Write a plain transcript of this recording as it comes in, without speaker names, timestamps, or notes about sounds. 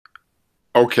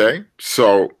Okay,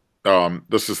 so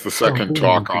this is the second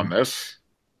talk on this,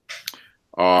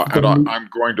 and I'm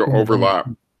going to overlap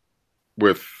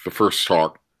with the first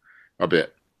talk a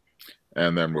bit,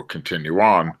 and then we'll continue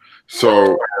on.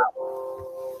 So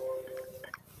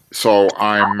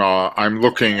I'm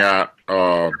looking at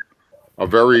a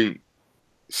very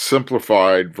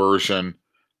simplified version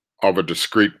of a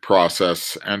discrete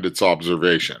process and its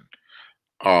observation.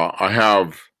 I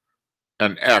have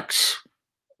an x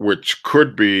which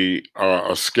could be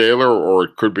a scalar, or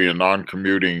it could be a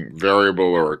non-commuting variable,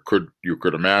 or you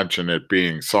could imagine it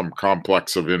being some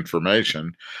complex of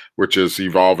information which is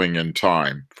evolving in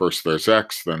time. First there's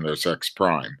x, then there's x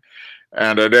prime.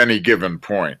 And at any given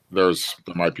point, there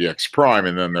might be x prime,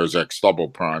 and then there's x double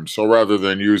prime. So rather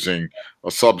than using a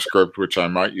subscript, which I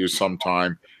might use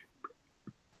sometime,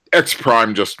 x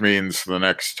prime just means the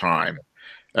next time.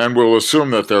 And we'll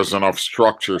assume that there's enough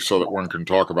structure so that one can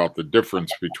talk about the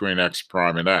difference between x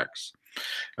prime and x.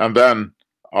 And then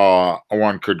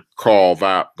one could call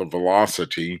that the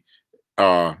velocity.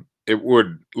 It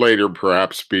would later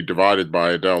perhaps be divided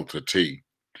by a delta t.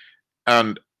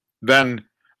 And then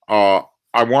I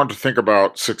want to think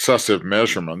about successive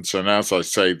measurements. And as I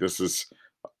say, this is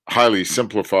a highly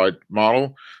simplified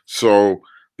model. So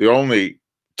the only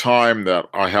time that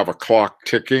I have a clock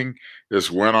ticking is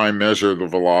when I measure the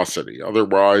velocity.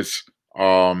 Otherwise,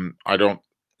 I don't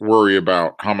worry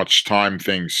about how much time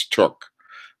things took.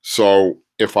 So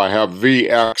if I have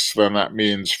Vx, then that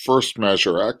means first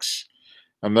measure x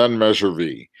and then measure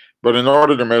V. But in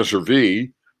order to measure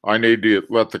V, I need to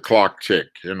let the clock tick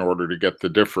in order to get the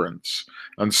difference.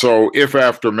 And so if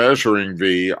after measuring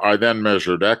V, I then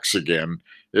measured x again,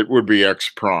 it would be x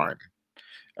prime.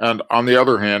 And on the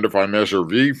other hand, if I measure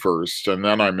V first and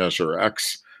then I measure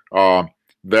x,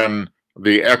 then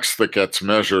the x that gets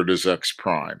measured is x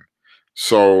prime.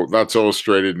 So that's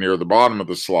illustrated near the bottom of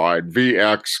the slide.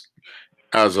 Vx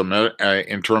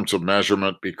in terms of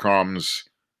measurement becomes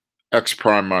x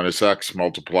prime minus x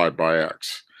multiplied by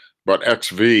x. But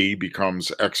xv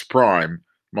becomes x prime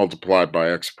multiplied by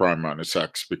x prime minus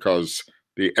x, because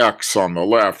the x on the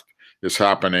left is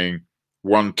happening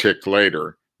one tick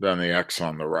later than the x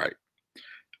on the right.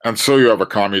 And so you have a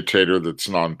commutator that's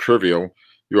non-trivial.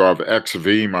 You have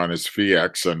xv minus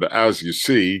vx, and as you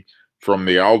see from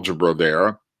the algebra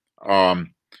there,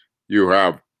 you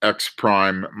have x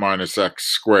prime minus x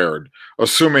squared,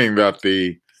 assuming that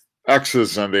the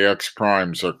x's and the x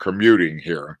primes are commuting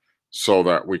here so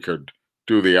that we could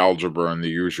do the algebra in the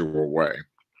usual way.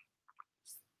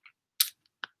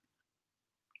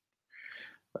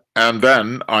 And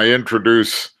then I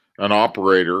introduce an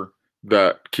operator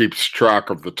that keeps track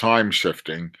of the time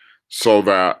shifting so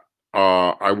that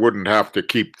I wouldn't have to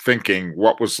keep thinking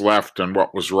what was left and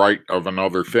what was right of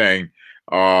another thing,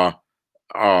 even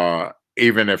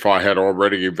if I had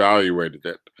already evaluated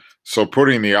it. So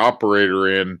putting the operator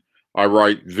in, I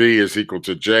write V is equal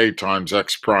to J times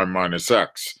X prime minus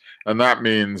X. And that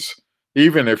means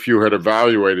even if you had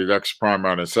evaluated X prime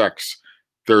minus X,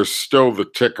 there's still the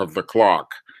tick of the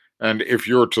clock. And if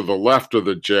you're to the left of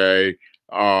the J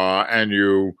and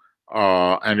you're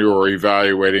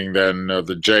evaluating, then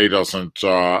the J doesn't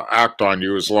act on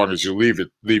you as long as you leave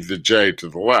the J to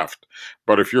the left.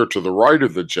 But if you're to the right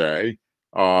of the J,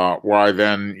 why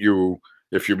then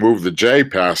if you move the J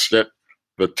past it,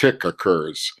 the tick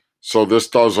occurs. So this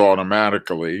does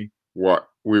automatically what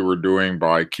we were doing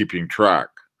by keeping track.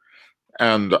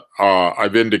 And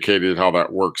I've indicated how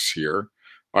that works here.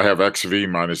 I have xv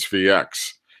minus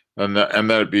vx. And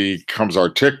then it becomes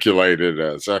articulated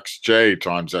as xj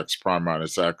times x prime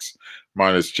minus x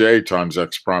minus j times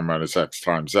x prime minus x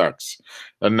times x.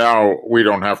 And now we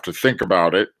don't have to think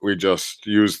about it. We just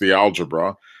use the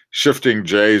algebra. Shifting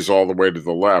j's all the way to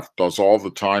the left does all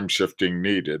the time shifting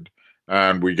needed,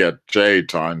 and we get j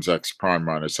times x prime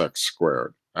minus x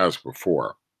squared, as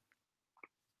before.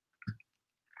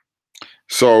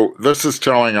 So this is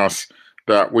telling us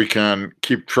that we can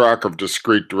keep track of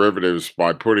discrete derivatives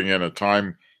by putting in a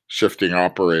time shifting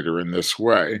operator in this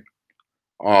way.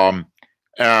 And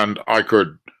I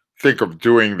could think of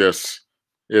doing this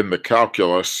in the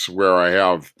calculus where I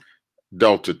have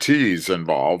delta t's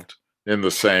involved in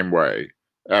the same way.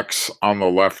 X on the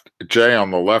left, j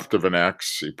on the left of an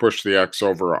x, you push the x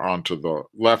over onto the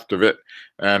left of it,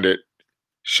 and it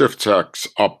shifts x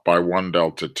up by 1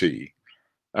 delta t.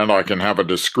 And I can have a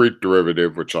discrete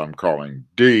derivative, which I'm calling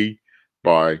d,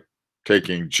 by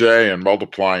taking j and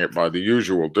multiplying it by the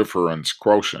usual difference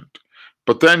quotient.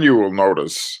 But then you will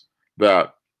notice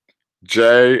that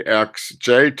j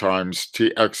times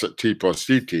t x at t plus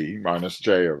dt minus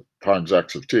j times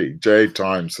x of t, j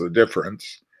times the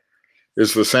difference,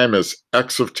 is the same as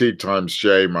x of t times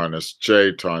j minus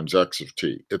j times x of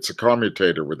t. It's a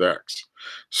commutator with x.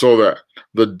 So that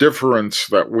the difference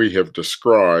that we have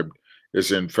described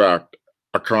is in fact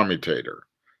a commutator.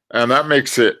 And that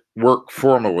makes it work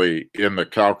formally in the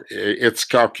its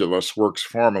calculus works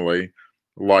formally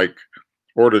like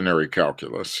ordinary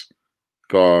calculus.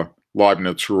 The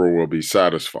Leibniz rule will be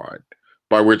satisfied,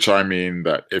 by which I mean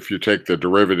that if you take the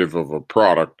derivative of a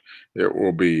product, it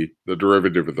will be the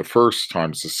derivative of the first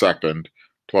times the second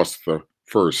plus the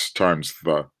first times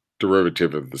the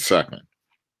derivative of the second.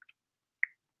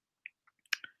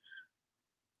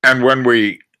 And when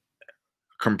we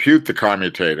compute the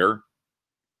commutator,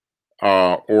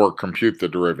 or compute the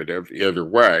derivative, either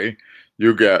way,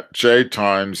 you get j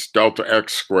times delta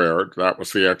x squared, that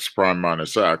was the x prime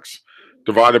minus x,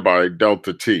 divided by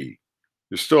delta t.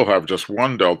 You still have just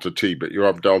one delta t, but you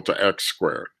have delta x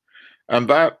squared. And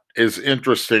that is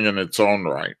interesting in its own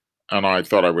right. And I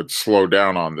thought I would slow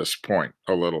down on this point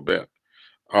a little bit.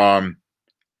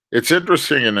 It's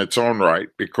interesting in its own right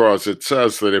because it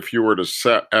says that if you were to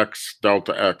set x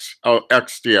delta x,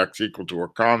 x dx equal to a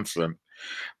constant,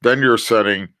 then you're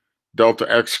setting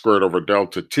delta x squared over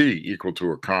delta t equal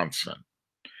to a constant.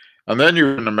 And then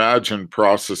you can imagine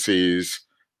processes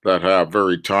that have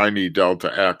very tiny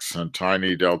delta x and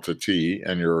tiny delta t,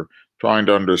 and you're trying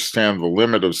to understand the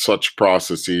limit of such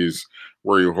processes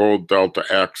where you hold delta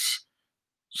x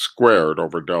squared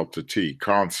over delta t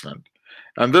constant.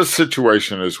 And this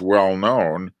situation is well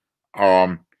known.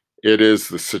 It is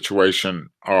the situation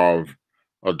of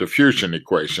a diffusion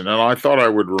equation. And I thought I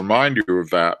would remind you of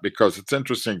that because it's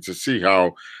interesting to see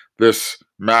how this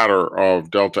matter of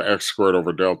delta x squared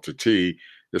over delta t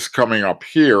is coming up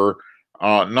here,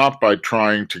 not by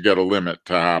trying to get a limit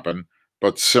to happen,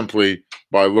 but simply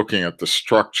by looking at the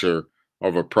structure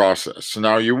of a process.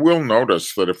 Now, you will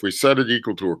notice that if we set it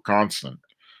equal to a constant,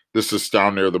 this is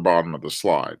down near the bottom of the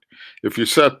slide. If you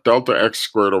set delta x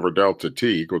squared over delta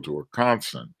t equal to a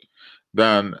constant,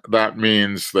 then that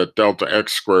means that delta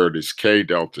x squared is k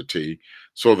delta t,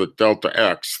 so that delta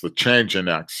x, the change in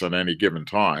x at any given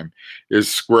time, is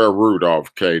square root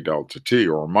of k delta t,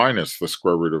 or minus the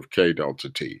square root of k delta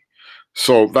t.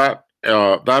 So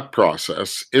that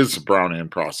process is a Brownian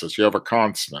process. You have a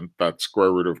constant, that's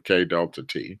square root of k delta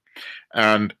t,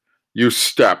 and you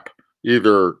step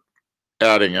either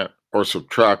adding it or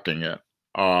subtracting it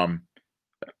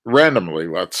randomly,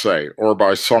 let's say, or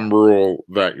by some rule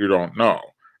that you don't know.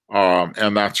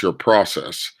 And that's your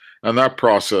process. And that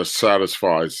process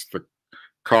satisfies the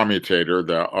commutator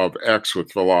of x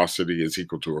with velocity is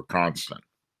equal to a constant.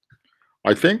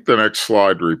 I think the next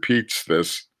slide repeats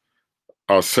this,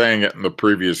 saying it in the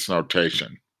previous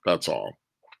notation. That's all.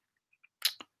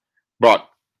 But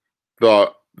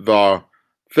the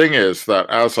thing is that,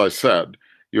 as I said,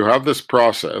 you have this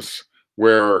process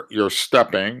where you're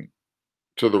stepping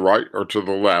to the right or to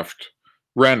the left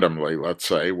randomly, let's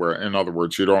say, where, in other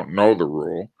words, you don't know the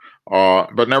rule.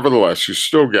 But nevertheless, you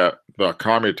still get the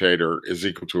commutator is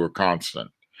equal to a constant.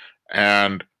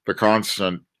 And the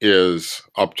constant is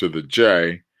up to the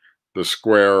j, the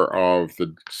square of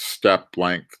the step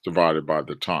length divided by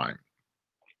the time.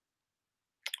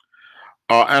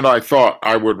 And I thought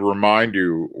I would remind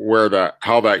you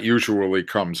how that usually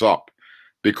comes up,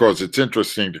 because it's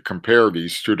interesting to compare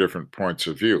these two different points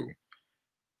of view.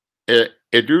 It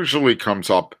usually comes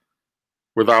up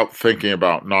without thinking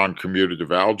about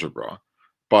non-commutative algebra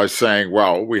by saying,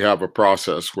 well, we have a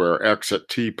process where x at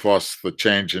t plus the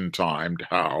change in time,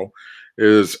 tau,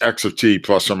 is x of t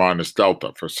plus or minus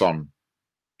delta for some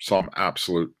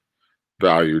absolute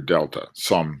value delta,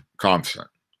 some constant.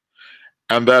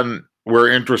 And then we're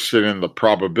interested in the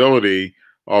probability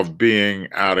of being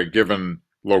at a given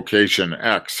location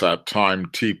x at time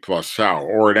t plus tau,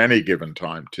 or at any given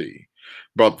time t.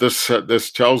 But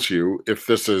this tells you if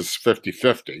this is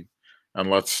 50-50, and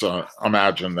let's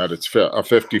imagine that it's a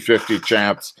 50-50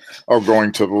 chance of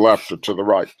going to the left or to the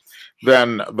right,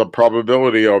 then the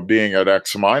probability of being at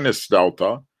x minus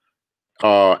delta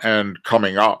and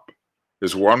coming up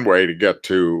is one way to get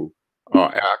to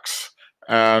x,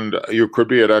 and you could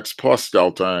be at x plus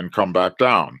delta and come back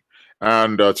down.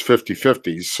 And it's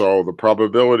 50-50, so the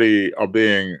probability of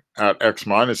being at x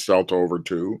minus delta over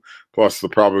 2 plus the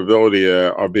probability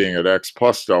of being at x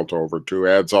plus delta over 2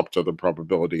 adds up to the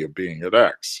probability of being at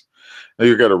x. Now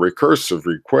you get a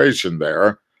recursive equation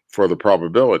there for the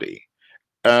probability.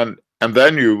 And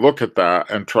then you look at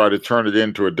that and try to turn it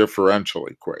into a differential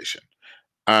equation.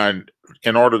 And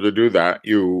in order to do that,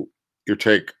 you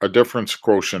take a difference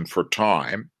quotient for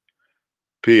time,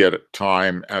 p at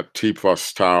time at t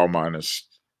plus tau minus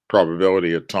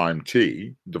probability at time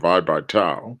t, divide by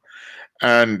tau,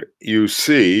 And you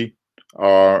see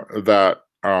that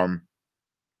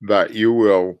you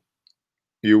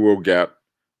will get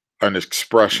an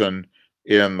expression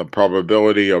in the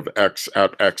probability of x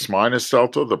at x minus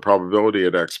delta, the probability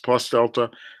at x plus delta,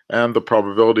 and the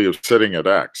probability of sitting at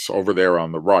x over there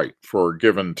on the right for a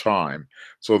given time.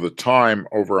 So the time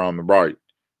over on the right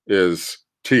is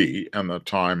t, and the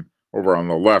time over on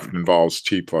the left involves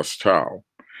t plus tau.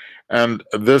 And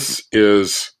this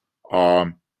is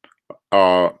the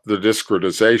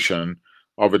discretization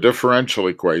of a differential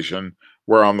equation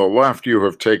where on the left you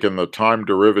have taken the time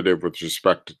derivative with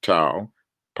respect to tau,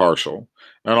 partial,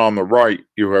 and on the right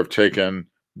you have taken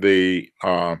the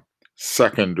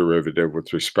second derivative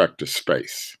with respect to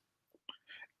space.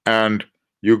 And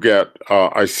you get,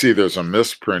 I see there's a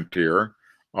misprint here.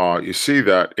 You see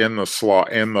that in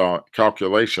the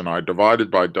calculation, I divided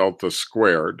by delta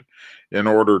squared in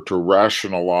order to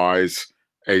rationalize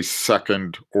a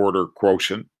second order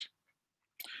quotient.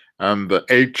 And the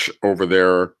h over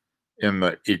there in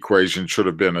the equation should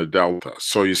have been a delta.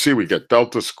 So you see we get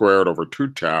delta squared over 2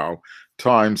 tau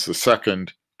times the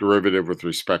second derivative with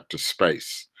respect to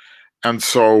space. And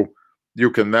so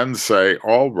you can then say,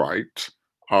 all right,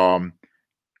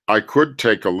 I could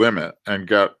take a limit and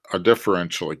get a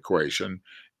differential equation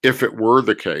if it were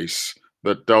the case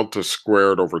that delta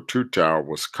squared over 2 tau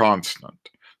was constant.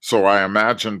 So I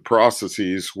imagine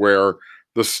processes where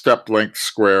the step length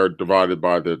squared divided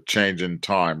by the change in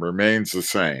time remains the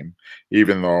same,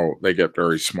 even though they get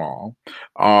very small.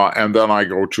 And then I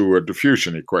go to a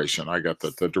diffusion equation. I get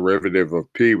that the derivative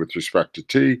of p with respect to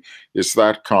t is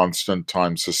that constant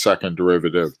times the second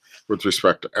derivative with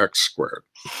respect to x squared.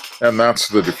 And that's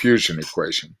the diffusion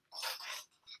equation.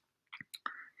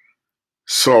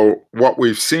 So what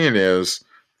we've seen is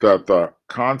that the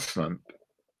constant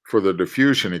for the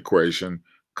diffusion equation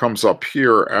comes up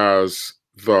here as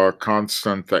the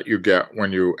constant that you get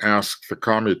when you ask the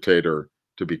commutator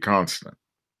to be constant.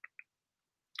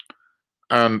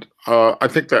 And I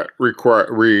think that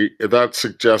that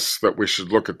suggests that we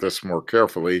should look at this more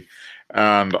carefully.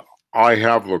 And I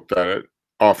have looked at it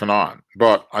off and on,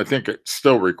 but I think it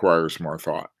still requires more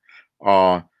thought.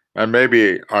 And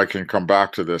maybe I can come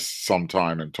back to this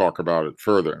sometime and talk about it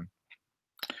further.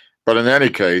 But in any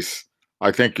case,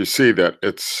 I think you see that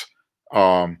it's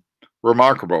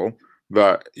remarkable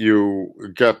that you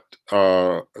get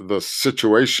the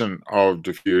situation of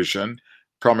diffusion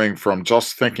coming from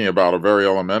just thinking about a very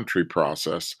elementary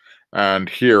process. And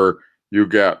here you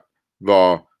get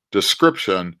the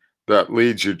description that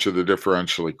leads you to the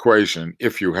differential equation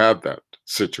if you had that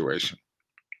situation.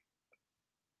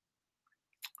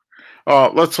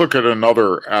 Let's look at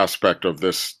another aspect of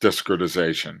this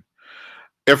discretization.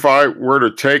 If I were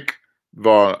to take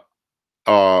the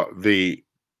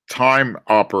time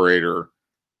operator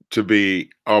to be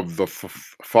of the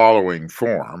following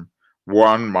form: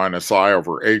 1 minus I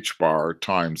over h bar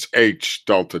times h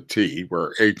delta t,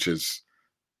 where h is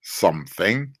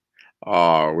something,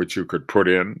 which you could put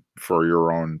in for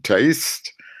your own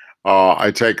taste.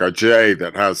 I take a j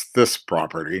that has this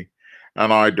property,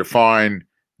 and I define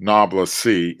nabla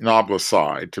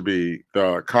psi to be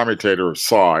the commutator of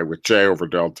psi with j over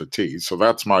delta t. So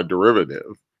that's my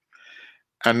derivative.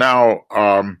 And now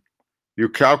you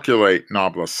calculate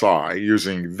nabla psi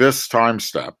using this time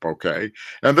step, okay?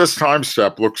 And this time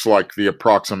step looks like the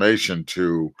approximation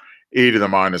to e to the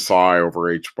minus I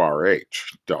over h bar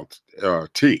h delta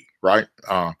t, right?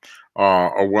 A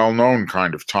well-known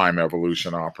kind of time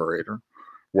evolution operator.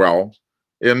 Well,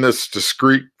 in this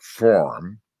discrete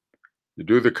form, you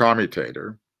do the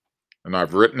commutator, and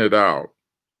I've written it out.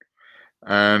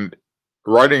 And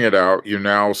writing it out, you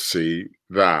now see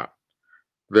that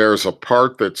there's a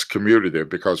part that's commutative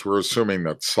because we're assuming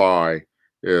that psi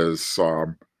is,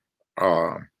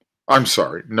 I'm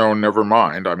sorry, no, never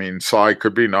mind. I mean, psi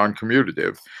could be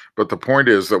non-commutative, but the point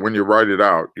is that when you write it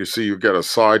out, you see you get a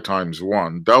psi times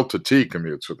 1. Delta t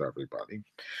commutes with everybody,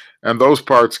 and those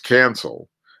parts cancel,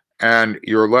 and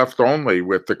you're left only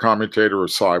with the commutator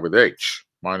of psi with h,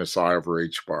 minus I over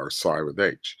h bar psi with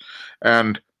h.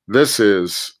 And this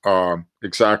is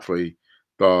exactly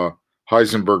the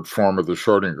Heisenberg form of the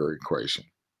Schrodinger equation.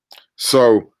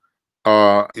 So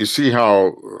you see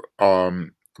how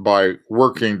by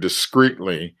working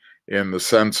discretely in the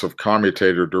sense of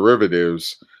commutator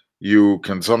derivatives, you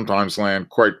can sometimes land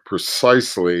quite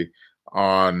precisely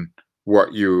on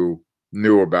what you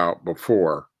knew about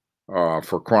before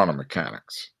for quantum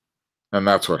mechanics. And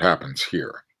that's what happens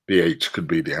here. The H could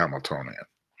be the Hamiltonian.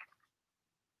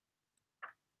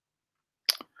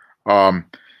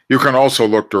 You can also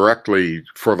look directly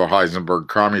for the Heisenberg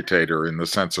commutator in the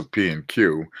sense of P and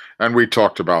Q, and we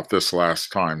talked about this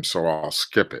last time, so I'll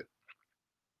skip it.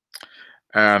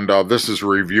 And this is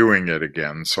reviewing it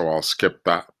again, so I'll skip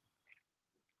that.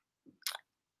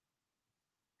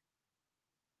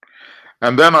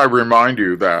 And then I remind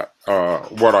you that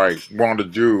what I want to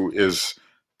do is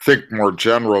think more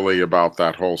generally about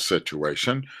that whole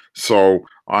situation. So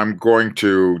I'm going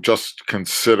to just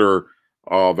consider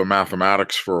the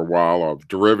mathematics for a while of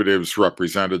derivatives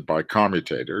represented by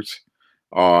commutators.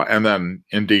 And then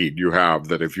indeed you have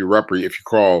that if you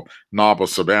call nob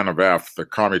sub n of f the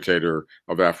commutator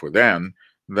of f with n,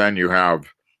 then you have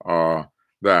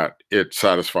that it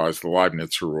satisfies the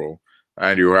Leibniz rule,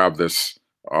 and you have this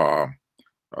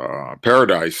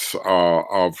paradise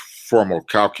of formal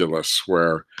calculus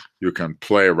where you can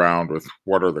play around with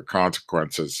what are the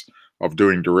consequences of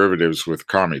doing derivatives with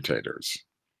commutators.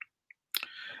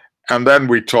 And then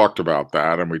we talked about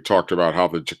that, and we talked about how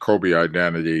the Jacobi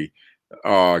identity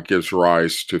gives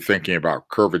rise to thinking about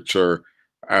curvature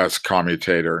as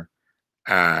commutator,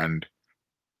 and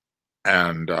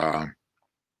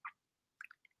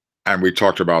we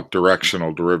talked about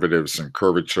directional derivatives and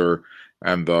curvature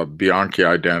and the Bianchi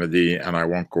identity, and I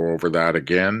won't go over that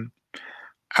again.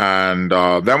 And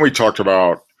then we talked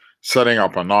about setting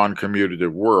up a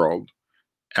non-commutative world,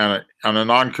 and a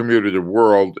non-commutative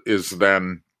world is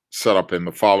then set up in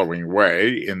the following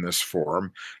way, in this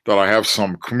form, that I have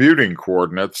some commuting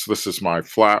coordinates. This is my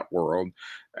flat world,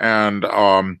 and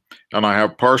I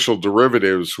have partial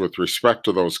derivatives with respect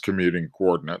to those commuting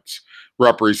coordinates,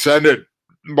 represented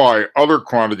by other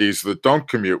quantities that don't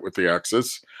commute with the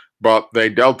x's, but they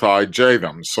delta ij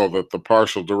them, so that the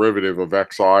partial derivative of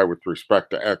xi with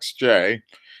respect to xj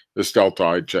is delta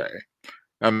ij.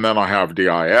 And then I have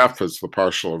dif as the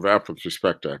partial of f with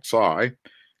respect to xi,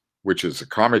 which is a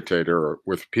commutator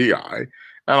with pi,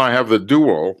 and I have the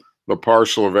dual, the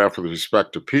partial of f with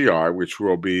respect to pi, which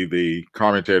will be the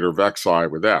commutator of xi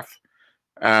with f.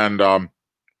 And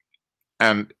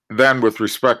then with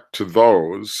respect to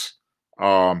those,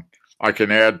 I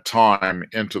can add time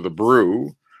into the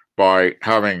brew by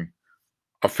having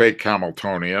a fake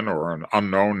Hamiltonian or an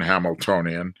unknown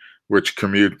Hamiltonian, whose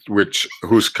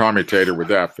commutator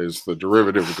with f is the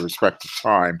derivative with respect to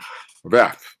time of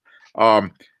f.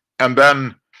 And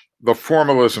then the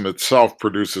formalism itself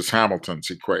produces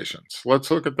Hamilton's equations. Let's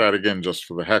look at that again just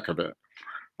for the heck of it.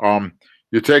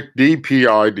 You take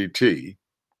dpi dt,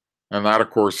 and that, of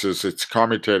course, is its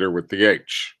commutator with the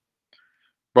h.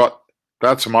 But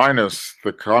that's minus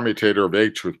the commutator of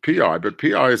h with pi, but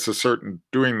pi is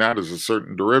doing that as a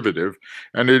certain derivative,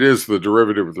 and it is the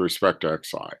derivative with respect to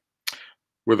xi,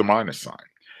 with a minus sign.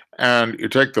 And you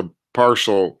take the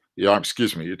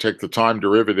you take the time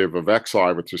derivative of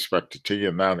xi with respect to t,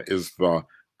 and that is the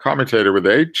commutator with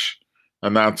h,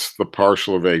 and that's the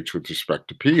partial of h with respect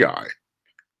to pi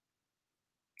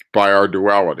by our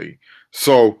duality.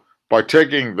 So by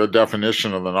taking the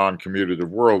definition of the non-commutative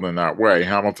world in that way,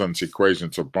 Hamilton's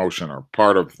equations of motion are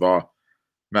part of the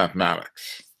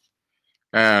mathematics.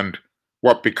 And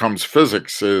what becomes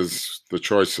physics is the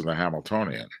choice of the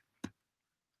Hamiltonian.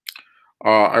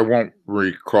 I won't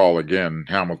recall again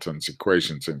Hamilton's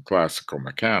equations in classical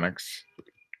mechanics,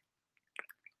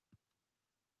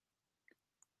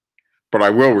 but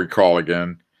I will recall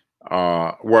again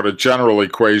what a general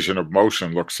equation of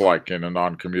motion looks like in a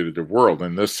non-commutative world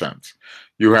in this sense.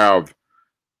 You have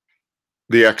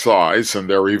the xi's, and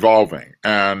they're evolving,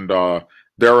 and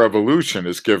their evolution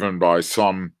is given by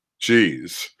some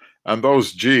g's, and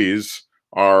those g's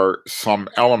are some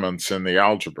elements in the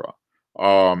algebra,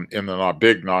 in the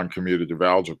big non-commutative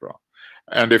algebra.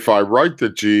 And if I write the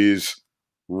g's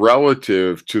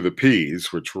relative to the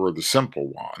p's, which were the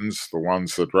simple ones, the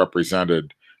ones that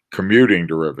represented commuting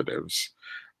derivatives,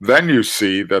 then you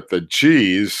see that the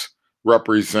g's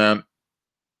represent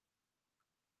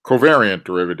covariant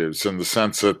derivatives, in the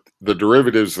sense that the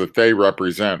derivatives that they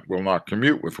represent will not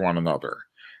commute with one another,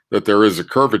 that there is a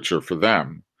curvature for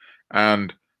them.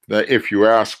 And that if you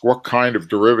ask what kind of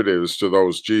derivatives do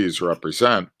those g's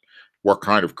represent, what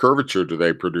kind of curvature do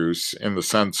they produce in the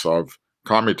sense of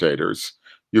commutators,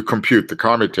 you compute the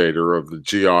commutator of the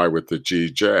gi with the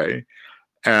gj,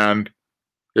 and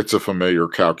it's a familiar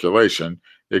calculation.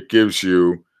 It gives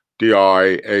you di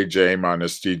aj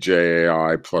minus dj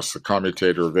ai plus the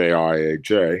commutator of ai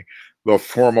aj, the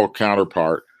formal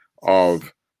counterpart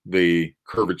of the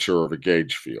curvature of a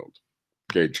gauge field,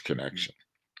 gauge connection.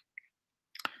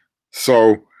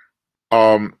 So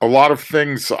a lot of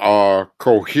things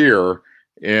cohere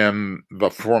in the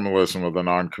formalism of the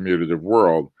non-commutative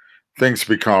world. Things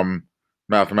become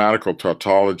mathematical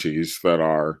tautologies that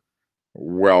are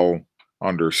well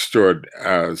understood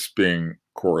as being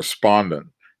correspondent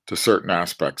to certain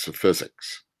aspects of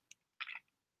physics.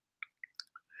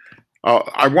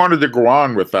 I wanted to go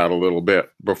on with that a little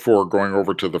bit before going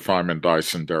over to the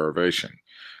Feynman-Dyson derivation.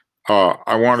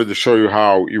 I wanted to show you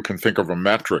how you can think of a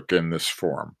metric in this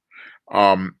form.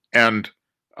 And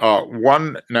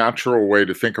one natural way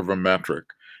to think of a metric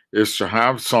is to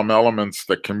have some elements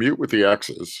that commute with the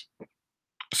x's,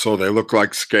 so they look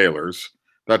like scalars.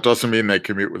 That doesn't mean they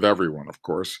commute with everyone, of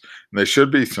course, and they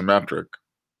should be symmetric.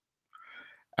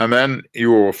 And then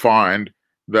you will find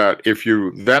that if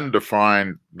you then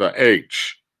define the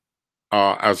h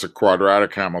as a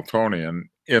quadratic Hamiltonian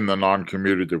in the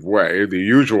non-commutative way, the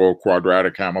usual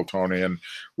quadratic Hamiltonian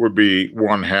would be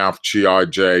 1/2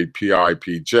 Gij pi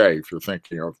pj, if you're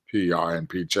thinking of pi and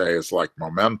pj as like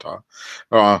momenta.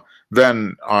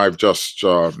 Then I've just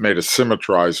made a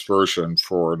symmetrized version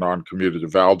for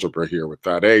non-commutative algebra here with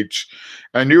that h,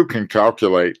 and you can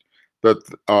calculate that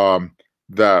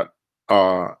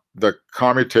the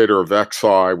commutator of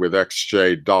xi with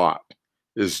xj dot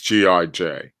is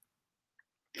Gij,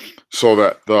 so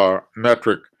that the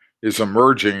metric is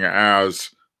emerging as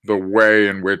the way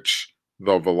in which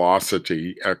the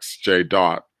velocity xj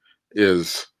dot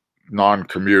is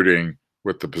non-commuting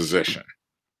with the position.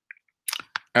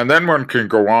 And then one can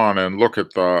go on and look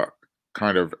at the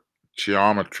kind of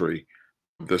geometry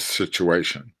of this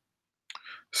situation.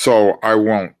 So I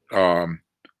won't,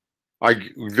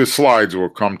 the slides will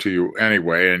come to you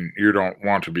anyway, and you don't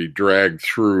want to be dragged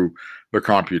through the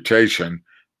computation,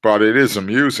 but it is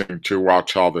amusing to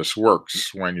watch how this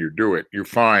works when you do it. You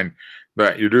find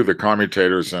that you do the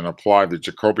commutators and apply the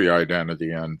Jacobi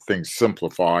identity and things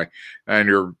simplify, and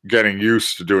you're getting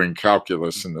used to doing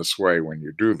calculus in this way when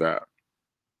you do that.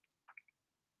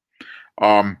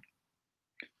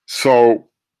 So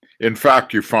in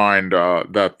fact, you find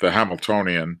that the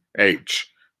Hamiltonian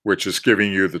h, which is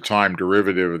giving you the time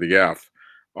derivative of the f,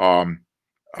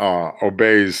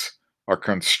 obeys a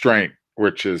constraint,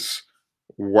 which is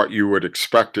what you would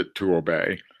expect it to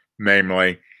obey,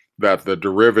 namely that the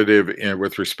derivative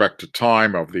with respect to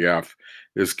time of the f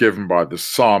is given by the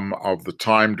sum of the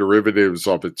time derivatives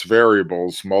of its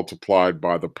variables multiplied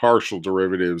by the partial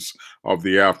derivatives of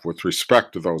the f with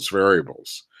respect to those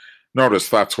variables. Notice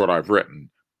that's what I've written.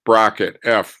 Bracket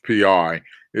f pi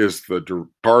is the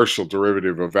partial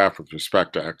derivative of f with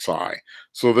respect to xi.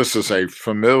 So this is a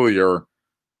familiar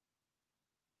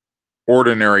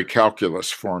ordinary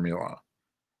calculus formula,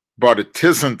 but it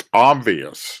isn't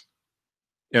obvious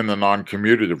in the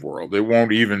non-commutative world. It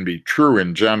won't even be true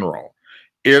in general.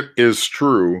 It is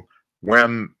true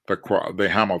when the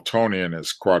Hamiltonian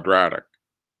is quadratic.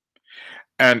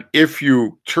 And if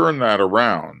you turn that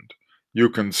around, you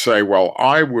can say, well,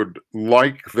 I would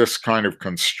like this kind of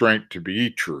constraint to be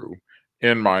true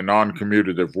in my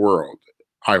non-commutative world.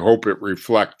 I hope it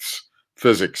reflects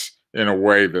physics in a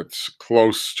way that's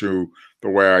close to the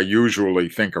way I usually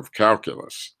think of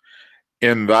calculus.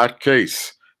 In that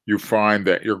case, you find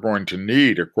that you're going to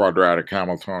need a quadratic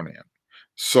Hamiltonian.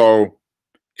 So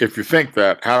if you think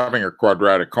that having a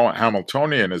quadratic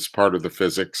Hamiltonian is part of the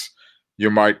physics, you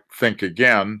might think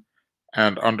again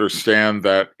and understand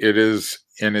that it is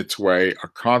in its way a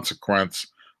consequence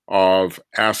of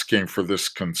asking for this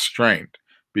constraint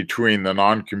between the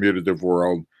non-commutative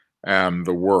world and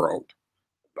the world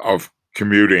of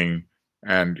commuting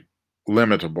and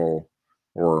limitable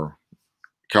or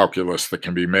calculus that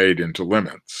can be made into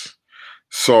limits.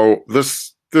 So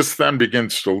this then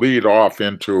begins to lead off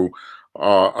into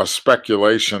a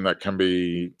speculation that can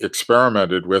be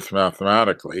experimented with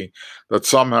mathematically, that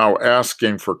somehow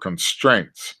asking for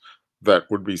constraints that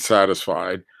would be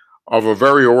satisfied of a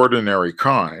very ordinary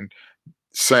kind,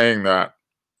 saying that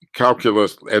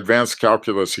advanced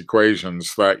calculus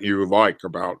equations that you like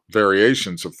about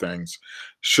variations of things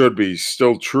should be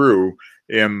still true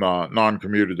in the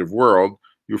non-commutative world,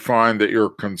 you find that you're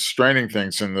constraining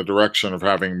things in the direction of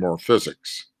having more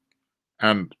physics.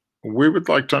 And we would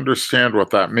like to understand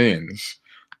what that means,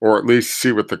 or at least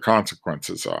see what the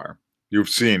consequences are. You've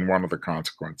seen one of the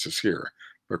consequences here,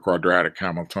 the quadratic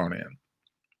Hamiltonian.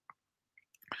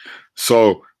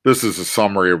 So this is a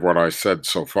summary of what I said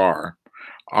so far.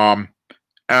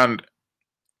 And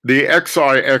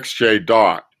the xi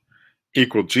dot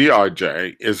equal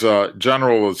Gij is a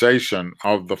generalization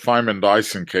of the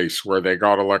Feynman-Dyson case where they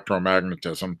got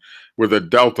electromagnetism with a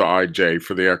delta ij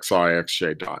for the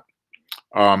xj dot.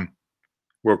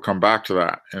 We'll come back to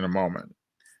that in a moment.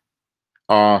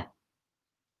 I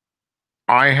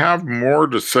have more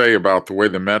to say about the way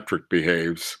the metric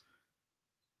behaves,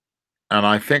 and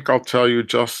I think I'll tell you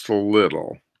just a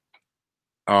little.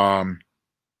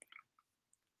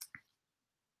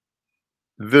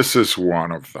 This is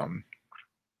one of them.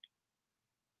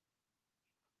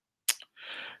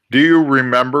 Do you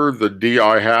remember the di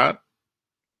hat?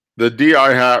 The di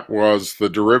hat was the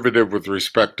derivative with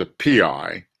respect to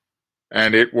pi,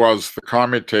 and it was the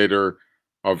commutator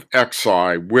of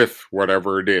xi with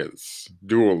whatever it is,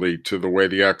 dually to the way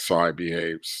the xi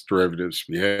behaves, derivatives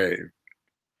behave.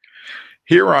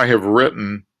 Here I have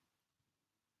written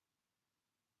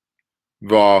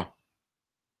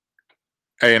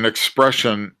an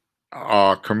expression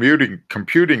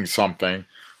computing something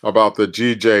about the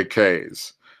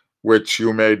GJKs, which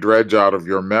you may dredge out of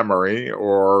your memory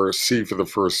or see for the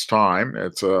first time.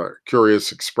 It's a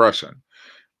curious expression.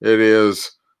 It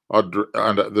is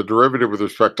the derivative with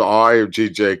respect to I of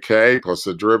GJK plus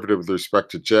the derivative with respect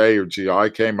to J of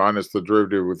GIK minus the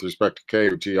derivative with respect to K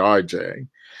of GIJ.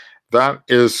 That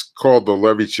is called the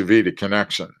Levi-Civita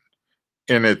connection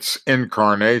in its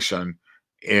incarnation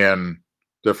in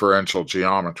differential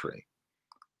geometry.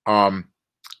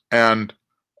 And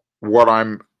what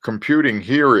I'm computing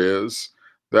here is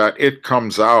that it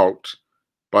comes out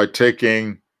by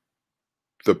taking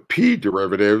the p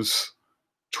derivatives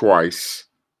twice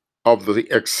of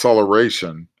the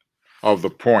acceleration of the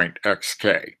point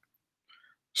xk.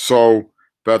 So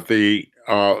that the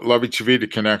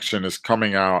Levi-Civita connection is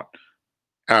coming out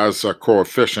as a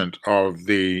coefficient of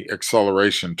the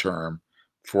acceleration term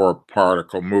for a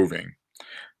particle moving.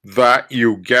 That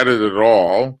you get it at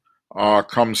all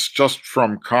comes just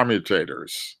from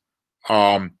commutators.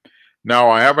 Now,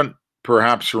 I haven't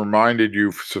perhaps reminded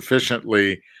you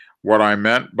sufficiently what I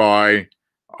meant by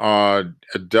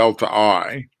delta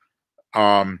I.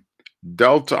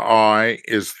 Delta I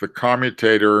is the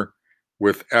commutator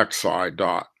with xi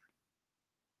dot.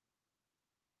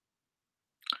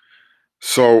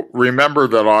 So remember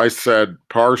that I said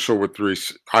partial with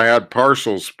I had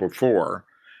partials before,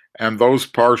 and those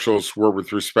partials were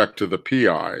with respect to the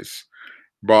pi's,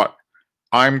 but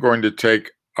I'm going to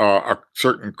take a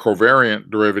certain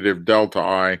covariant derivative delta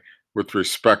I with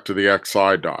respect to the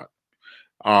xi dot.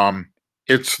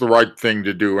 It's the right thing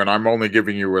to do, and I'm only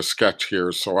giving you a sketch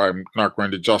here, so I'm not going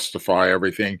to justify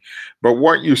everything. But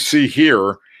what you see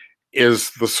here is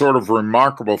the sort of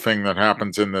remarkable thing that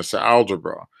happens in this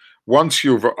algebra. Once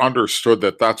you've understood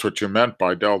that that's what you meant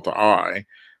by delta I,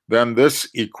 then this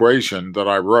equation that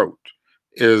I wrote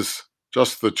is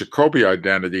just the Jacobi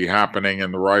identity happening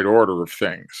in the right order of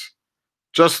things.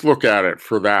 Just look at it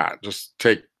for that. Just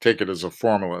take it as a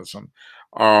formalism.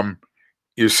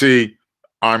 You see,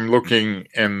 I'm looking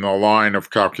in the line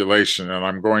of calculation, and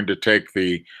I'm going to take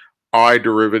the I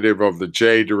derivative of the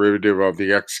J derivative of the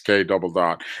xk double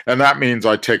dot. And that means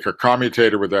I take a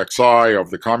commutator with xi of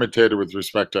the commutator with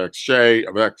respect to xj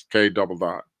of xk double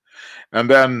dot. And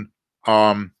then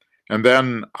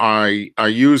I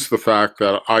use the fact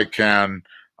that I can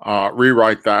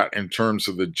rewrite that in terms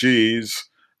of the g's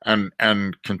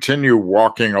and continue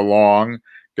walking along,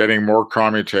 getting more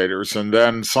commutators. And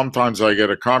then sometimes I get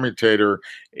a commutator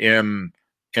in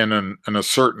a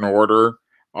certain order,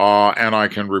 and I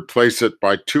can replace it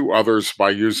by two others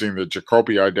by using the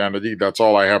Jacobi identity. That's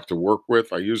all I have to work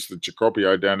with. I use the Jacobi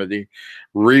identity,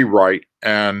 rewrite,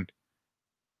 and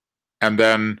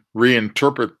then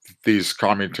reinterpret these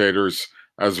commutators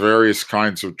as various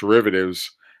kinds of derivatives,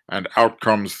 and out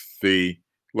comes the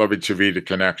Levi-Civita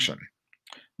connection.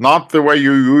 Not the way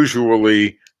you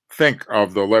usually think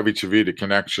of the Levi-Civita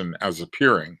connection as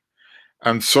appearing.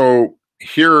 And so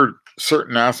here,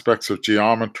 certain aspects of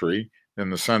geometry, in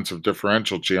the sense of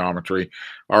differential geometry,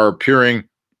 are appearing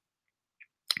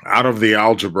out of the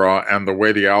algebra and the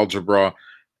way the algebra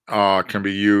can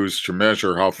be used to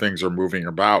measure how things are moving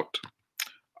about.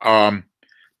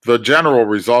 The general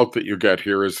result that you get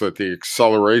here is that the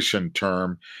acceleration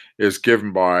term is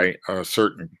given by a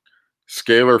certain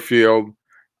scalar field,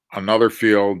 another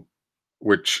field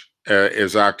which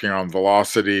is acting on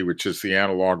velocity, which is the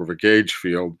analog of a gauge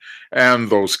field, and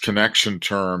those connection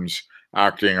terms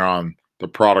acting on the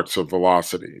products of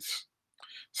velocities.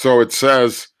 So it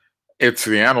says it's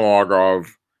the analog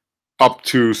of up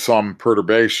to some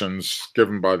perturbations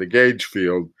given by the gauge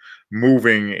field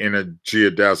moving in a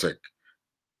geodesic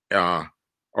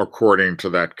according to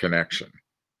that connection.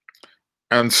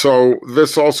 And so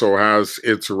this also has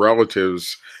its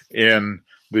relatives in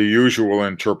the usual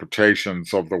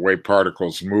interpretations of the way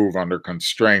particles move under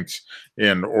constraints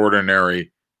in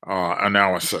ordinary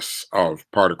analysis of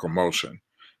particle motion.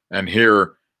 And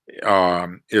here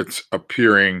it's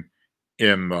appearing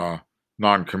in the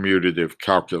non-commutative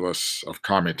calculus of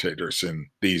commutators in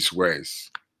these ways.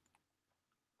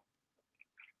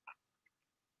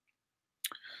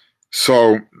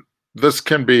 So this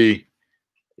can be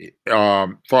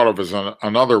thought of as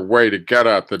another way to get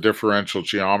at the differential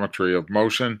geometry of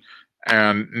motion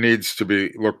and needs to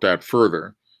be looked at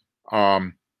further.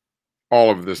 All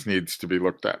of this needs to be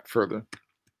looked at further.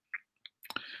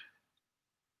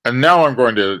 And now I'm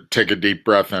going to take a deep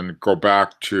breath and go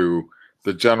back to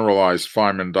the generalized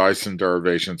Feynman-Dyson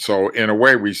derivation. So in a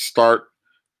way, we start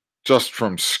just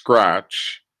from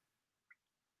scratch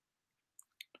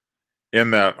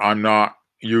in that I'm not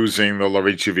using the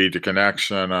Levi-Civita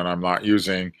connection and I'm not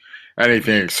using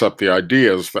anything except the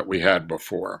ideas that we had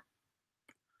before.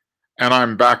 And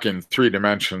I'm back in 3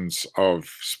 dimensions of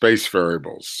space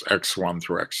variables, x1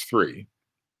 through x3.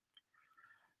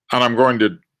 And I'm going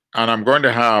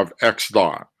to have x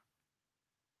dot,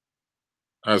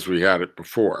 as we had it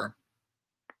before,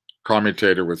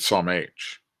 commutator with some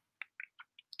h.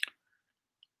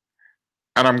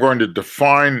 And I'm going to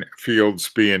define fields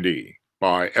B and E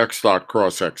by x dot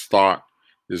cross x dot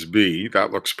is B.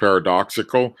 That looks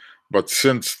paradoxical, but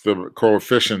since the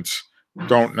coefficients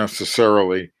don't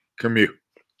necessarily commute,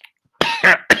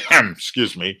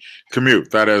 excuse me,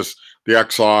 commute, that is, the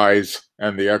xi's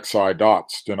and the xi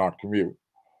dots do not commute.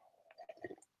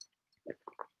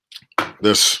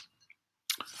 This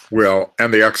will,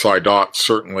 and the xi dots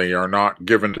certainly are not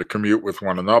given to commute with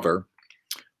one another.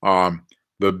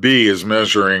 The B is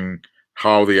measuring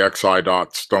how the xi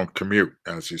dots don't commute,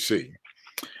 as you see.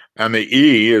 And the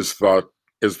E is the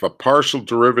partial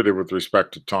derivative with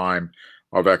respect to time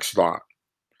of x dot.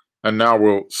 And now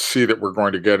we'll see that we're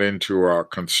going to get into a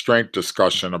constraint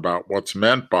discussion about what's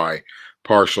meant by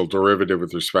partial derivative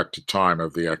with respect to time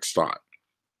of the x dot.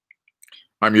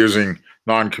 I'm using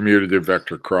non-commutative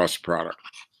vector cross product,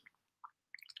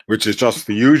 which is just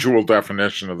the usual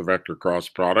definition of the vector cross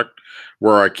product,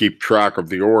 where I keep track of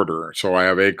the order. So I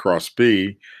have A cross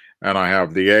B, and I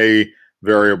have the A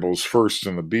variables first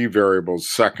and the B variables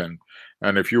second.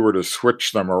 And if you were to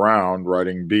switch them around,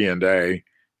 writing B and A,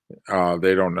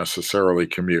 they don't necessarily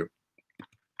commute.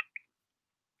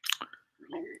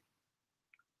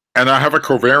 And I have a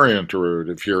covariant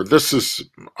derivative here. This is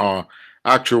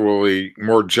actually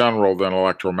more general than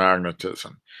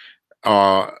electromagnetism.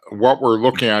 What we're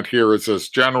looking at here is as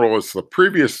general as the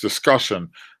previous discussion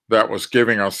that was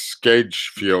giving us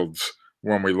gauge fields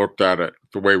when we looked at it,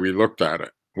 the way we looked at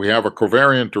it. We have a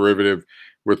covariant derivative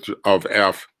of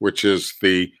f, which is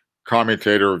the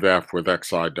commutator of f with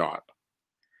xi dot.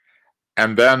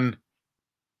 And then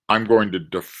I'm going to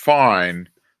define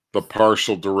the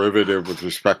partial derivative with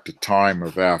respect to time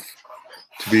of f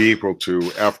to be equal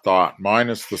to f dot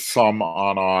minus the sum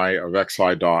on I of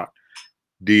xi dot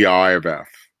di of f.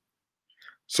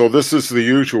 So this is the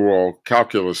usual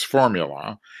calculus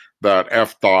formula that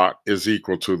f dot is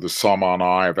equal to the sum on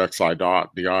I of xi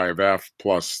dot di of f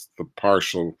plus the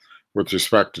partial with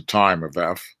respect to time of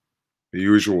f, the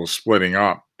usual splitting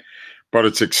up. But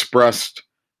it's expressed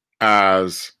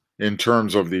as in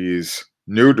terms of these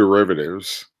new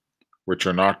derivatives, which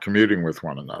are not commuting with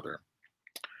one another.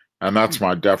 And that's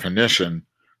my definition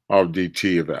of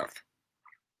dt of f.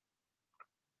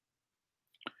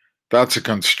 That's a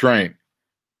constraint,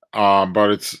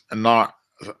 but it's not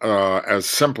as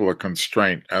simple a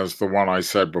constraint as the one I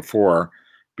said before,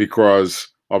 because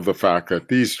of the fact that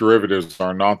these derivatives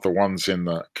are not the ones in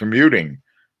the commuting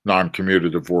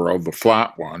non-commutative world, the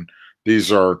flat one.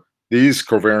 These are these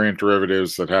covariant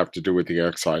derivatives that have to do with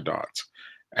the xi dots.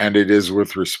 And it is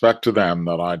with respect to them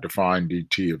that I define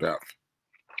dt of f.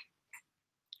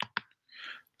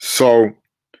 So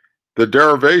the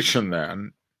derivation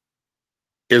then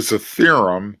is a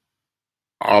theorem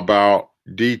about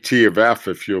dt of f,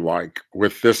 if you like,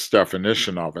 with this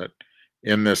definition of it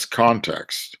in this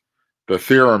context. The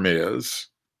theorem is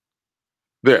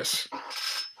this,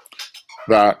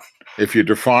 that if you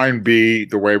define B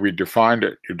the way we defined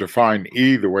it, you define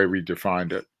E the way we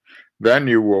defined it, then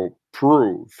you will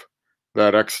prove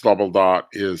that x double dot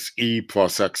is E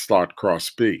plus x dot cross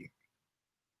B.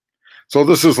 So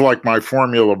this is like my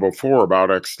formula before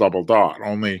about x double dot,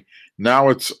 only now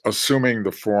it's assuming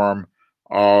the form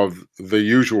of the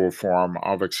usual form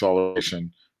of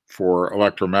acceleration for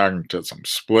electromagnetism,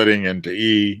 splitting into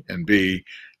E and B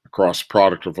across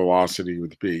product of velocity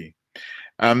with B.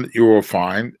 And you will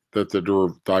find that the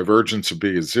divergence of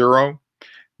B is 0,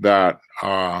 that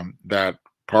that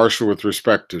partial with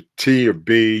respect to T of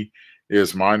B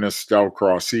is minus del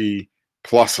cross E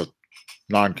plus a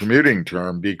non-commuting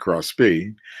term, B cross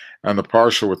B, and the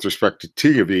partial with respect to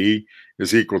T of E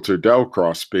is equal to del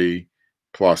cross B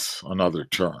plus another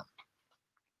term.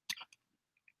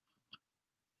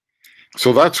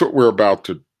 So that's what we're about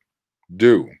to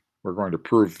do. We're going to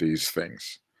prove these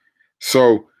things.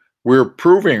 So We're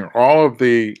proving all of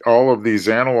these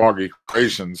analog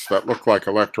equations that look like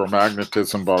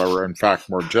electromagnetism but are in fact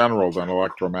more general than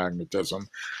electromagnetism,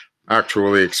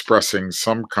 actually expressing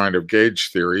some kind of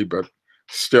gauge theory, but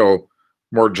still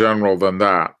more general than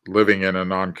that, living in a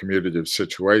non-commutative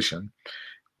situation,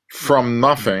 from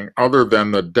nothing other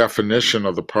than the definition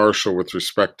of the partial with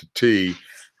respect to t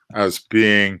as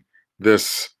being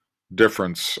this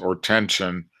difference or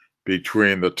tension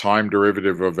between the time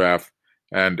derivative of f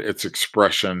and its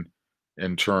expression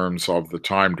in terms of the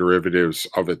time derivatives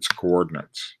of its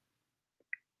coordinates.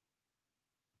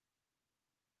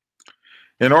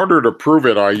 In order to prove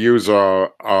it, I use a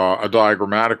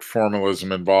diagrammatic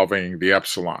formalism involving the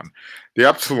epsilon. The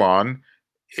epsilon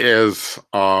is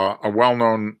a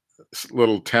well-known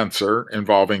little tensor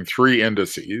involving three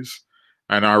indices,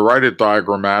 and I write it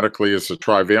diagrammatically as a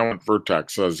trivalent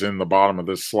vertex, as in the bottom of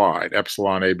this slide,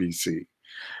 epsilon ABC.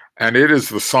 And it is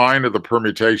the sign of the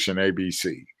permutation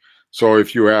ABC. So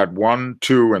if you had 1,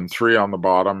 2, and 3 on the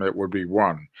bottom, it would be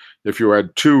 1. If you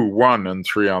had 2, 1, and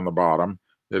 3 on the bottom,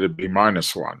 it'd be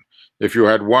 -1. If you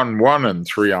had 1, 1, and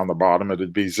 3 on the bottom,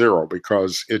 it'd be 0,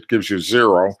 because it gives you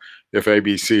 0 if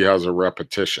ABC has a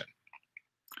repetition.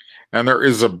 And there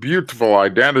is a beautiful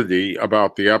identity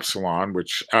about the epsilon,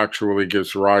 which actually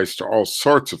gives rise to all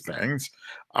sorts of things.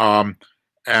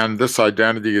 And this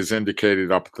identity is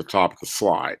indicated up at the top of the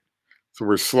slide. So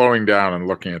we're slowing down and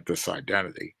looking at this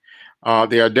identity.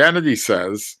 The identity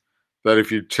says that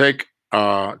if you take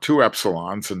two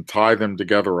epsilons and tie them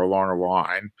together along a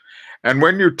line, and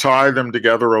when you tie them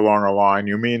together along a line,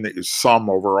 you mean that you sum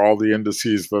over all the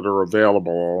indices that are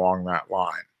available along that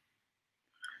line.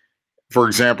 For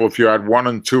example, if you had 1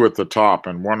 and 2 at the top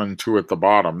and 1 and 2 at the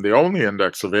bottom, the only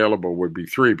index available would be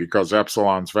 3 because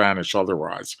epsilons vanish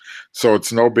otherwise. So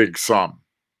it's no big sum.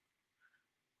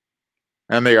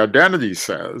 And the identity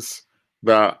says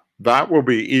that that will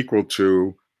be equal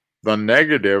to the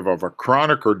negative of a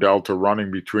Kronecker delta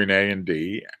running between A and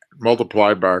D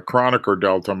multiplied by a Kronecker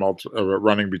delta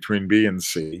running between B and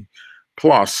C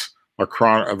plus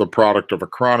the product of a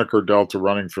Kronecker delta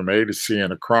running from A to C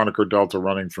and a Kronecker delta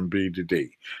running from B to D.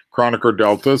 Kronecker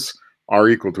deltas are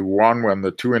equal to 1 when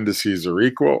the two indices are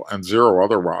equal and 0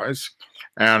 otherwise,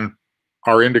 and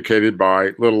are indicated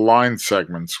by little line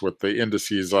segments with the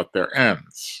indices at their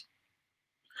ends.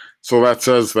 So that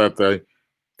says that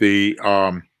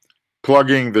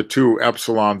plugging the two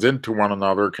epsilons into one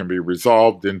another can be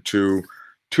resolved into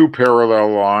two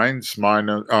parallel lines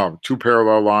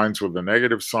with a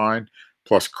negative sign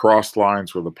plus crossed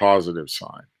lines with a positive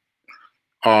sign.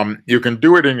 You can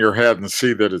do it in your head and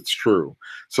see that it's true.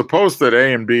 Suppose that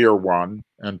A and B are 1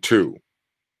 and 2,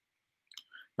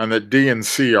 and that D and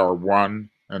C are 1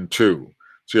 and 2.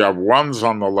 So you have 1s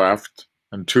on the left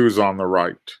and 2s on the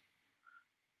right.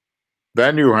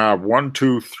 Then you have 1,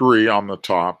 2, 3 on the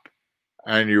top,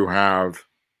 and you have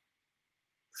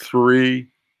 3.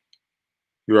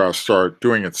 You have to start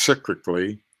doing it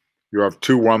cyclically. You have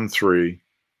 2, 1, 3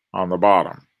 on the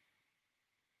bottom.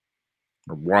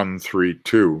 1, 3,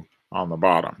 2 on the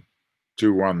bottom.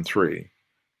 2, 1, 3.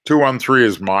 2, 1, 3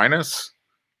 is minus.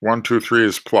 1, 2, 3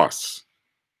 is plus.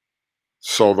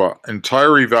 So the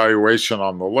entire evaluation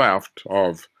on the left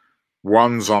of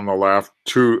 1s on the left,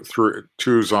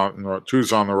 2s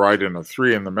on the right, and a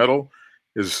 3 in the middle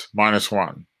is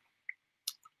 -1.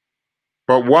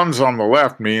 But 1s on the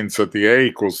left means that the A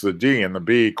equals the D and the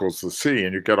B equals the C,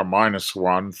 and you get a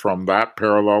 -1 from that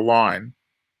parallel line.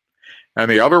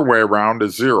 And the other way around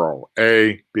is 0.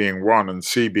 A being 1 and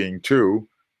C being 2,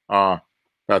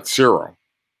 that's 0.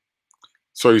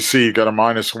 So you see you get a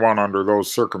 -1 under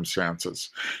those circumstances.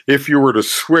 If you were to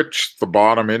switch the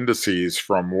bottom indices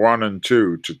from 1 and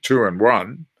 2 to 2 and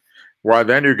 1, why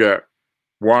then you get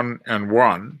 1 and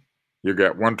 1. You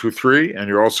get 1, 2, 3, and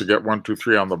you also get 1, 2,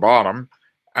 3 on the bottom.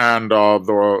 And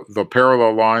the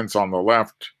parallel lines on the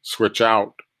left switch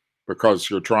out because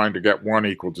you're trying to get 1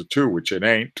 equal to 2, which it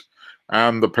ain't.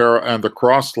 And the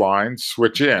crossed lines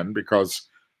switch in because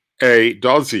A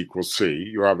does equal C.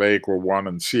 You have A equal 1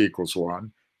 and C equals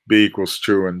 1, B equals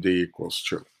 2, and D equals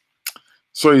 2.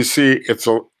 So you see, it's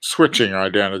a switching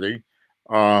identity,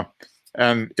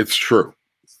 and it's true.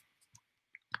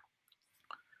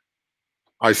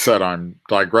 I said I'm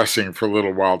digressing for a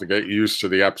little while to get used to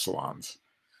the epsilons.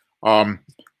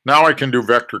 Now I can do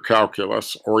vector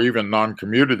calculus or even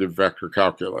non-commutative vector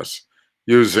calculus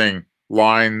using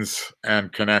lines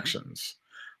and connections.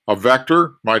 A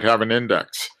vector might have an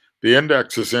index. The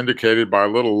index is indicated by a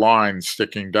little line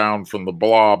sticking down from the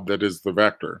blob that is the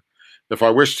vector. If I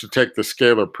wish to take the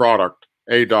scalar product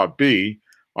A dot B,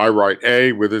 I write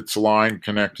A with its line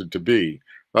connected to B.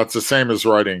 That's the same as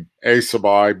writing A sub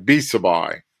I, B sub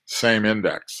I, same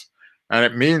index. And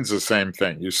it means the same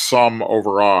thing. You sum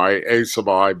over I, A sub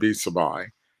I, B sub I.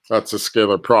 That's a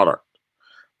scalar product.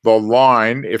 The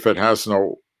line, if it has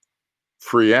no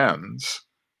free ends,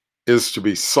 is to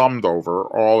be summed over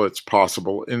all its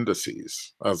possible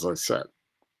indices, as I said.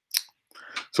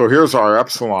 So here's our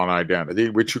epsilon identity,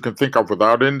 which you can think of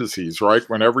without indices, right?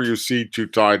 Whenever you see two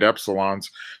tied epsilons,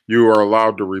 you are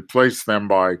allowed to replace them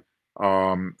by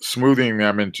smoothing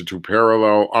them into two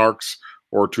parallel arcs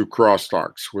or two crossed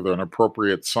arcs with an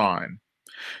appropriate sign.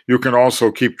 You can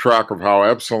also keep track of how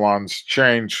epsilons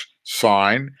change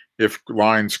sign if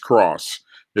lines cross.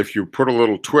 If you put a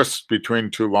little twist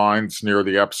between two lines near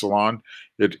the epsilon,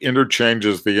 it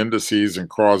interchanges the indices and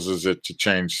causes it to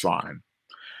change sign.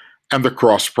 And the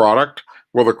cross product,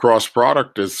 well, the cross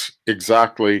product is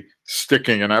exactly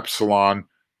sticking an epsilon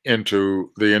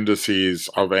into the indices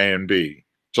of A and B,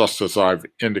 just as I've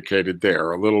indicated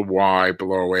there. A little y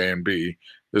below A and B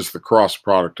is the cross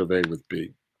product of A with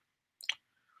B.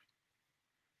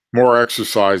 More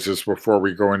exercises before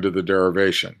we go into the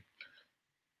derivation.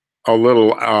 A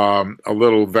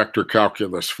little vector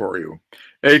calculus for you.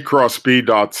 A cross B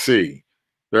dot C.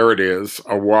 There it is,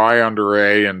 a y under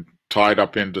A and tied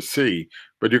up into C.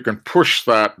 But you can push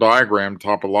that diagram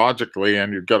topologically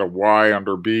and you get a y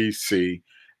under B, C.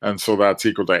 And so that's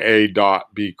equal to A dot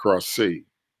B cross C.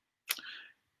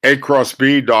 A cross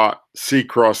B dot C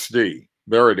cross D.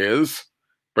 There it is.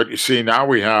 But you see, now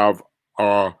we have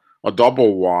a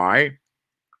double y,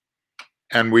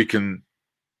 and we can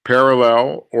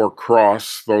parallel or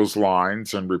cross those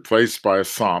lines and replace by a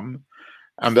sum.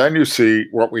 And then you see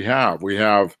what we have. We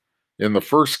have, in the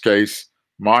first case,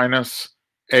 minus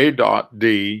A dot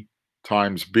D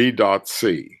times B dot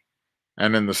C.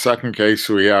 And in the second case,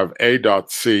 we have A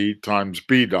dot C times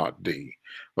B dot D.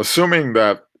 Assuming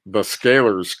that the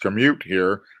scalars commute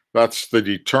here, that's the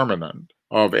determinant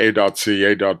of A dot C,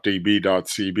 A dot D, B dot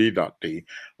C, B dot D,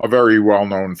 a very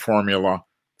well-known formula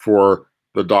for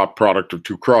the dot product of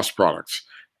two cross products.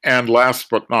 And last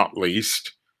but not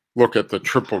least, look at the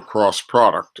triple cross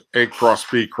product, A cross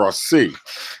B cross C.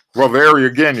 Well, there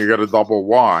again, you get a double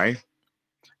Y,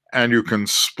 and you can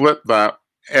split that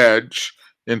edge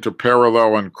into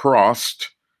parallel and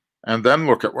crossed, and then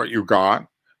look at what you got,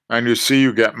 and you see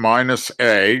you get minus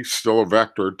A, still a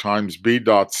vector, times B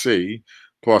dot C,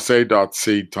 plus A dot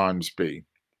C times B.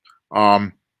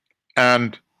 And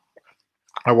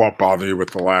I won't bother you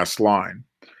with the last line.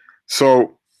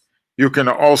 So you can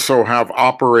also have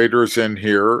operators in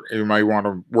here. You might want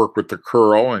to work with the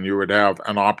curl, and you would have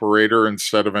an operator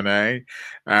instead of an A.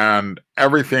 And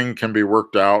everything can be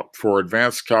worked out for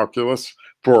advanced calculus,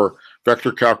 for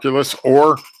vector calculus,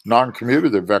 or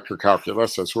non-commutative vector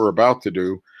calculus, as we're about to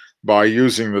do, by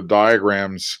using the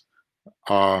diagrams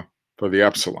for the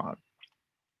epsilon.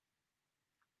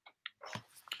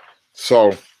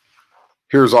 So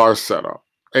here's our setup.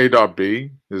 A dot B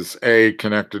is A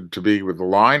connected to B with the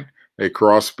line. A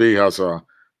cross B has an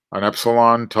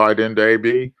epsilon tied into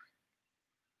AB.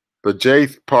 The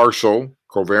jth partial,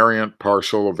 covariant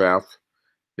partial of F,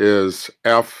 is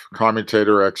F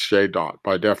commutator xj dot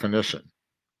by definition.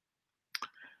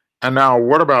 And now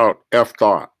what about F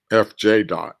dot, Fj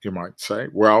dot, you might say?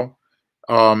 Well,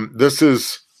 this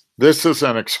is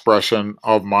an expression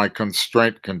of my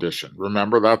constraint condition.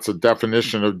 Remember, that's a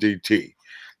definition of dt,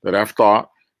 that F dot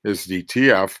is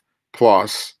dtf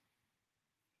plus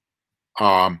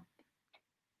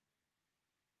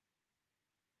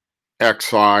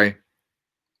xi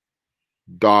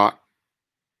dot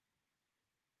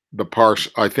the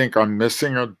partial. I think I'm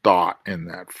missing a dot in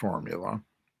that formula.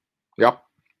 Yep.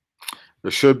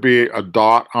 There should be a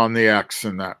dot on the x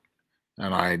in that,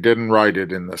 and I didn't write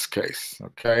it in this case.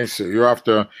 Okay, so you have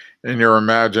to, in your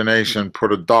imagination,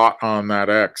 put a dot on that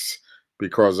x,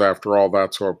 because after all,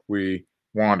 that's what we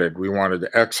wanted. We wanted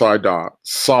the xi dot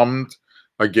summed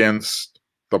against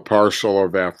the partial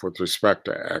of f with respect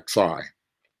to xi.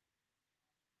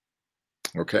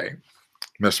 Okay,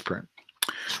 misprint.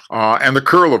 And the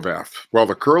curl of f. Well,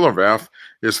 the curl of f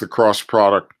is the cross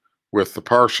product with the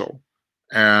partial,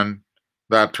 and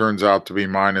that turns out to be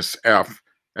minus f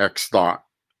x dot,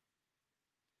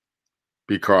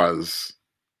 because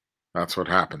that's what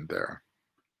happened there.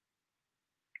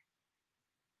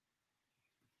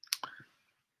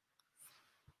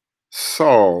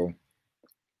 So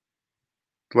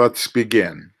let's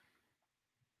begin.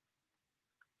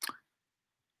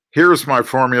 Here's my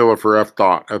formula for f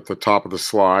dot at the top of the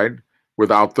slide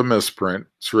without the misprint.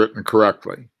 It's written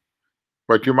correctly.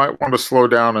 But you might want to slow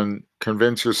down and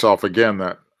convince yourself again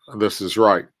that this is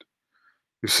right.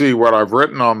 You see, what I've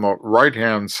written on the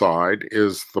right-hand side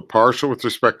is the partial with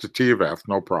respect to t of f,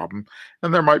 no problem.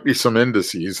 And there might be some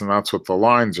indices, and that's what the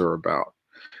lines are about.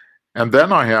 And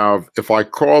then I have, if I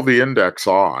call the index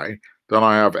I, then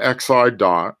I have xi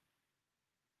dot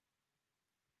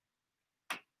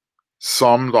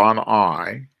summed on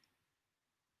I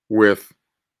with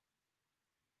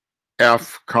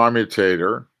f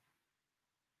commutator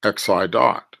xi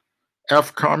dot.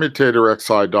 F commutator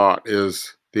xi dot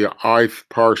is the ith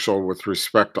partial with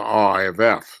respect to I of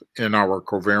f in our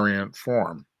covariant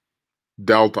form,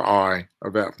 delta I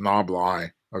of f,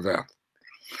 nabla I of f.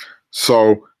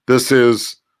 So this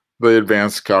is the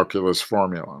advanced calculus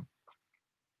formula.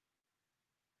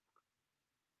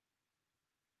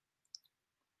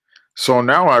 So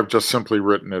now I've just simply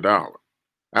written it out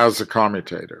as a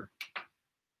commutator.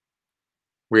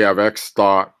 We have x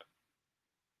dot,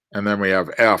 and then we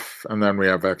have f, and then we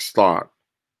have x dot.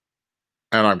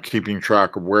 And I'm keeping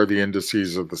track of where the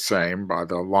indices are the same by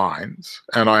the lines.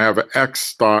 And I have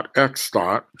x dot, x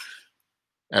dot,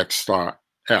 x dot,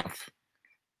 f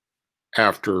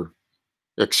after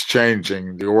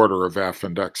exchanging the order of f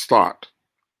and x dot.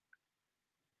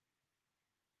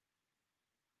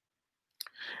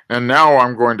 And now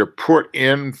I'm going to put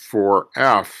in for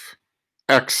f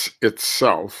x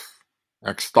itself,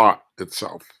 x dot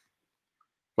itself.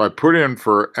 If I put in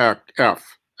for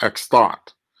f x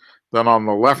dot, then on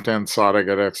the left-hand side I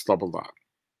get x double dot.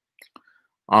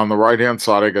 On the right-hand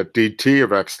side I get dt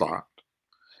of x dot.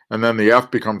 And then the f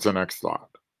becomes an x dot.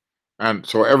 And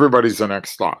so everybody's an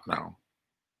x dot now.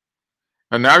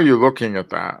 And now you're looking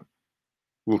at that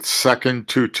with second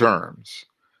two terms,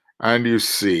 and you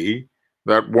see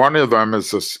that one of them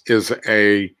is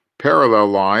a parallel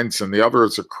lines and the other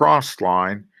is a crossed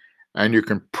line, and you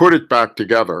can put it back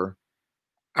together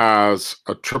as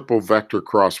a triple vector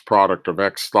cross product of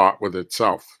x dot with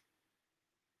itself.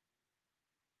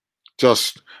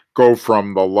 Just go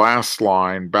from the last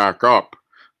line back up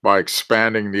by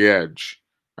expanding the edge,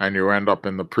 and you end up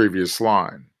in the previous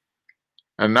line.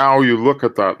 And now you look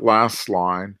at that last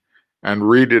line and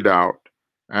read it out,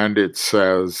 and it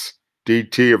says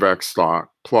dt of x dot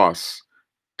plus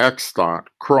x dot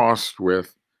crossed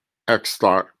with x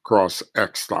dot cross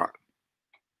x dot.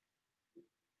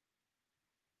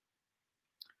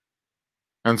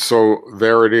 And so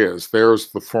there it is.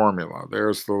 There's the formula.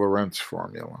 There's the Lorentz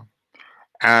formula.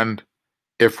 And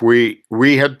if we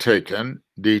had taken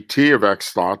dt of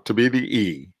x dot to be the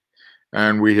E,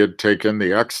 and we had taken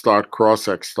the x dot cross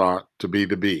x dot to be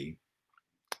the B.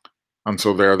 And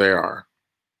so there they are.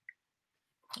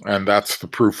 And that's the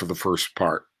proof of the first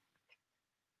part.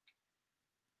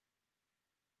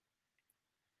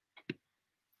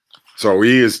 So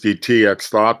E is dt x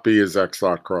dot, B is x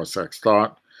dot cross x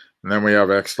dot, and then we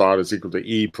have x dot is equal to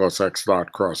E plus x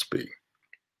dot cross B.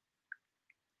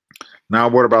 Now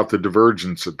what about the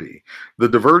divergence of B? The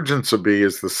divergence of B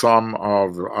is the sum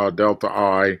of delta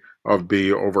I of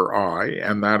B over I,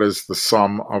 and that is the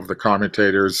sum of the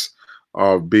commutators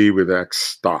of B with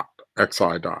x dot,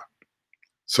 xi dot.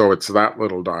 So it's that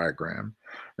little diagram.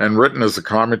 And written as a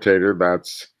commutator,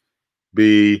 that's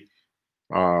B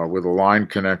with a line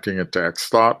connecting it to x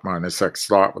dot minus x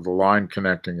dot with a line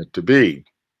connecting it to B.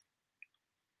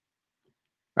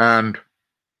 And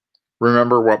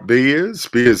remember what B is?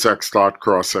 B is x dot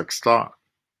cross x dot.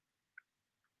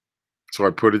 So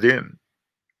I put it in.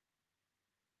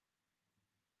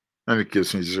 And it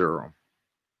gives me 0.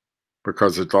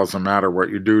 Because it doesn't matter what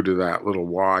you do to that little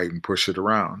y, you can push it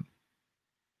around.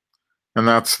 And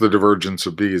that's the divergence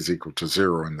of B is equal to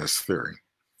 0 in this theory.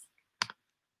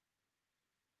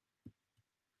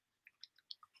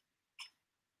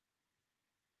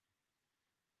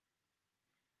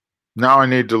 Now I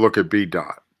need to look at B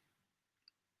dot.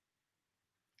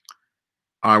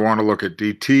 I want to look at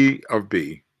dt of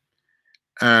B.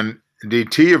 And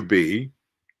dt of B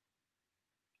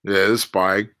is,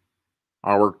 by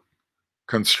our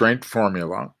constraint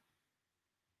formula,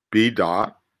 B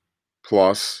dot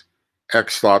plus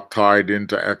x dot tied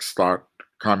into x dot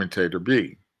commutator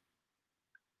B.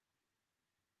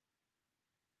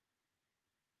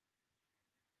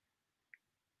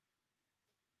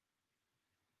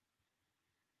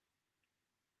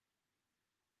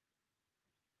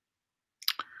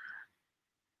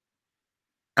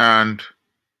 And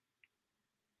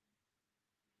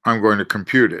I'm going to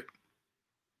compute it.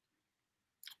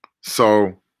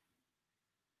 So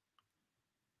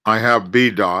I have B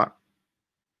dot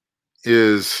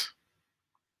is,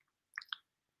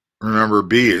 remember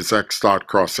B is x dot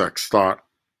cross x dot,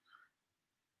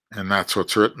 and that's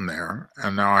what's written there.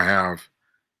 And now I have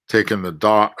taken the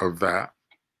dot of that,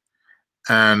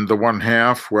 And the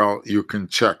 1/2, well, you can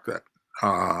check that.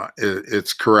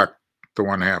 It's correct. The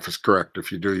 1/2 is correct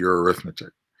if you do your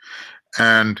arithmetic.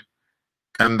 And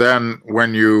then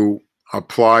when you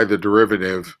apply the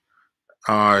derivative,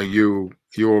 you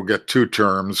will get two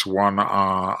terms, one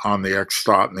on the x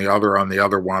dot and the other on the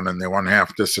other one, and the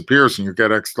 1/2 disappears, and you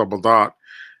get x double dot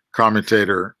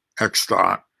commutator x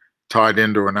dot tied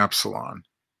into an epsilon.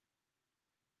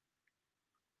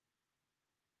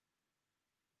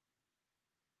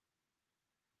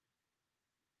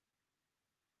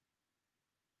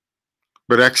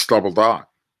 But x double dot,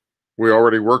 we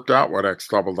already worked out what x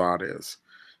double dot is.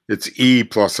 It's E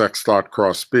plus x dot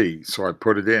cross B, so I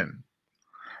put it in.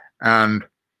 And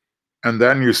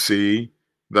then you see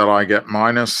that I get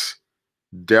minus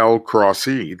del cross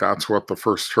E. That's what the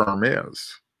first term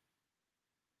is.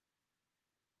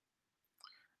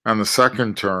 And the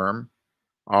second term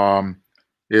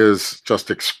is just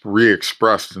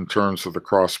re-expressed in terms of the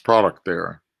cross product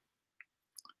there.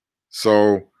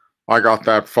 So I got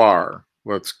that far.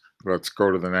 Let's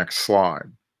go to the next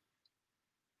slide.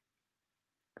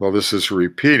 Well, this is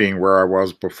repeating where I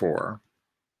was before,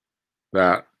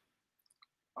 that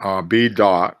B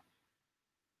dot,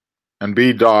 and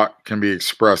B dot can be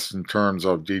expressed in terms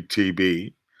of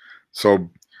dTB. So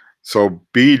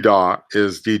B dot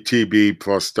is dTB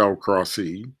plus del cross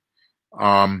E.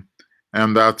 And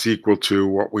that's equal to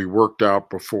what we worked out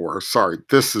before. Sorry,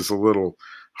 this is a little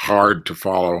hard to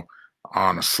follow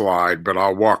on a slide, but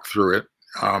I'll walk through it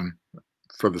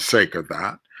for the sake of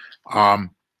that.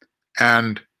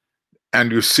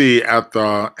 And you see at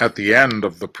the end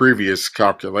of the previous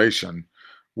calculation,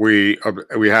 we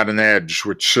had an edge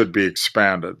which should be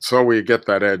expanded. So we get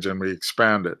that edge and we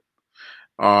expand it,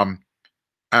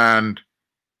 and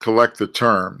collect the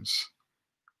terms.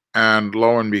 And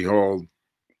lo and behold,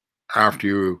 after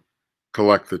you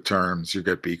collect the terms, you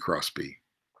get B cross B.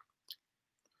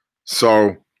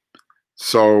 So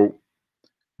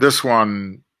this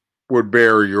one would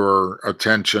bear your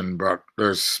attention, but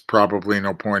there's probably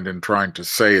no point in trying to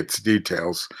say its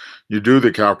details. You do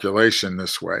the calculation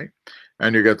this way,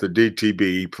 and you get the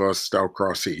dTB plus del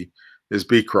cross E is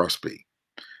B cross B.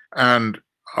 And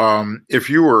if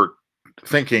you were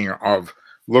thinking of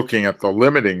looking at the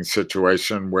limiting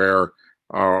situation where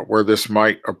this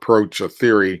might approach a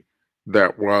theory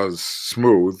that was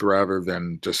smooth rather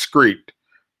than discrete,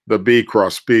 the B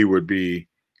cross B would be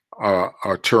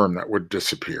a term that would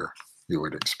disappear. You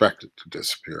would expect it to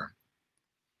disappear.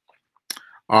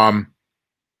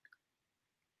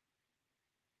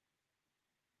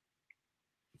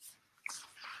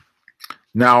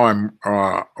 Now I'm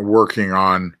working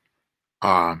on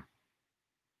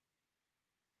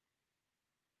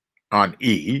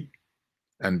E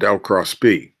and del cross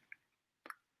B.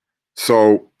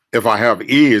 So if I have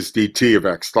E is dt of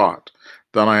x dot,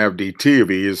 then I have dt of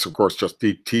E is, of course, just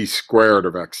dt squared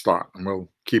of x dot, and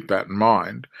we'll keep that in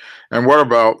mind. And what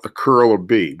about the curl of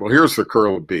B? Well, here's the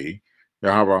curl of B. You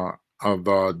have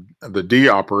the d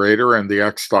operator and the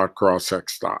x dot cross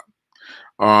x dot.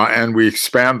 And we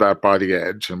expand that by the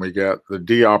edge, and we get the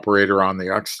d operator on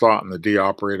the x dot and the d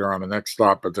operator on an x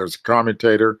dot, but there's a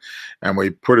commutator, and we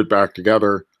put it back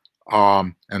together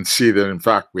and see that, in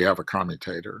fact, we have a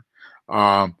commutator.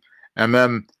 And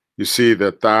then you see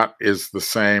that that is the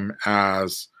same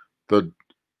as the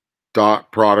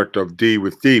dot product of D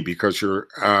with D, because you're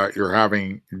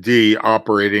having D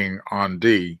operating on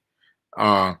D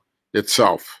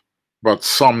itself, but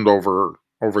summed over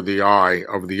the I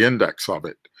of the index of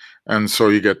it. And so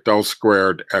you get del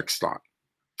squared x dot.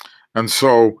 And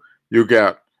so you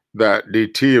get that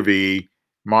dt of E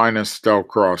minus del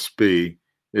cross B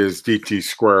is dt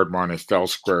squared minus del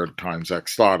squared times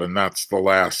x dot, and that's the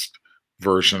last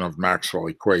version of Maxwell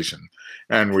equation.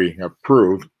 And we have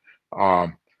proved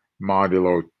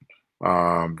modulo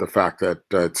the fact that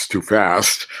it's too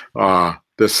fast,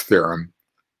 this theorem,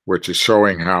 which is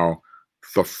showing how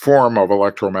the form of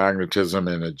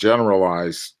electromagnetism in a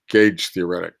generalized gauge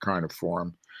theoretic kind of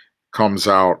form comes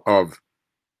out of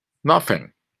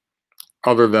nothing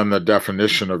other than the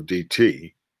definition of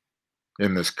dt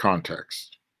in this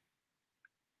context.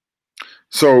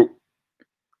 So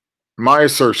my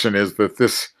assertion is that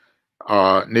this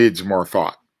needs more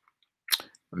thought.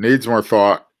 It needs more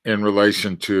thought in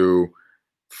relation to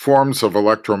forms of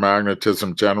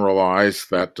electromagnetism generalized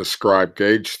that describe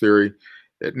gauge theory.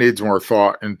 It needs more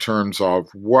thought in terms of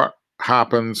what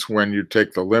happens when you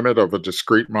take the limit of a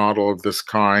discrete model of this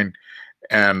kind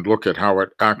and look at how it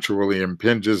actually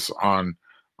impinges on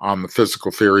the physical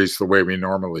theories the way we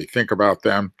normally think about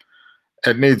them.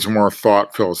 It needs more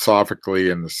thought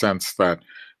philosophically in the sense that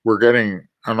we're getting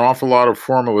an awful lot of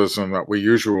formalism that we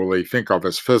usually think of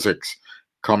as physics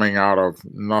coming out of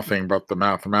nothing but the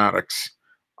mathematics.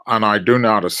 And I do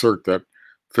not assert that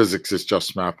physics is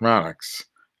just mathematics.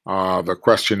 The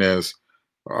question is,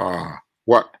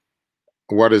 what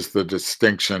is the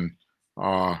distinction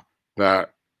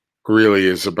that really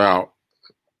is about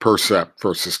percept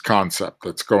versus concept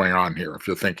that's going on here, if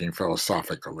you're thinking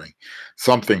philosophically?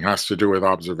 Something has to do with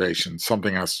observation,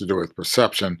 something has to do with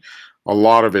perception. A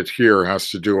lot of it here has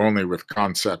to do only with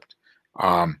concept.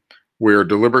 We're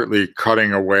deliberately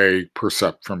cutting away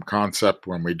percept from concept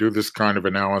when we do this kind of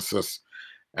analysis,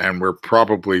 and we're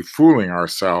probably fooling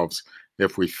ourselves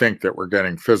if we think that we're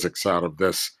getting physics out of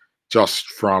this just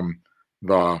from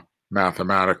the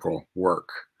mathematical work.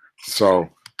 So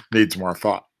needs more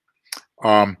thought.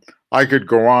 I could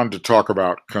go on to talk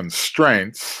about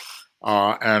constraints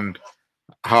and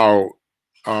how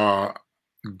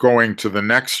going to the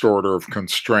next order of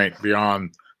constraint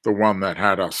beyond the one that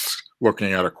had us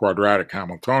looking at a quadratic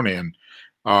Hamiltonian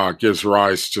gives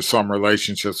rise to some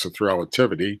relationships with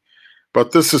relativity.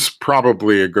 But this is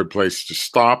probably a good place to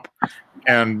stop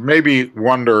and maybe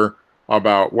wonder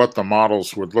about what the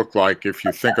models would look like if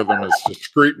you think of them as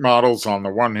discrete models on the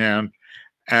one hand,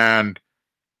 and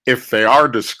if they are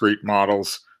discrete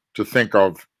models, to think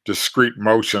of discrete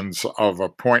motions of a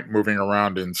point moving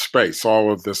around in space.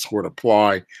 All of this would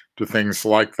apply to things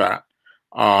like that.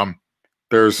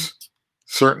 There's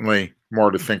certainly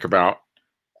more to think about,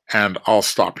 and I'll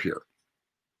stop here.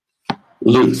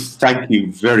 Luke, thank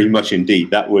you very much indeed.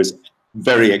 That was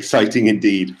very exciting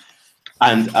indeed.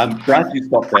 And I'm glad you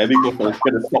stopped there, because I was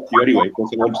going to stop you anyway,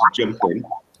 because I wanted to jump in.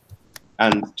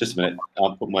 And just a minute,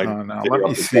 I'll put my... Now let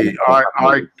me see.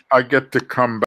 I get to come back.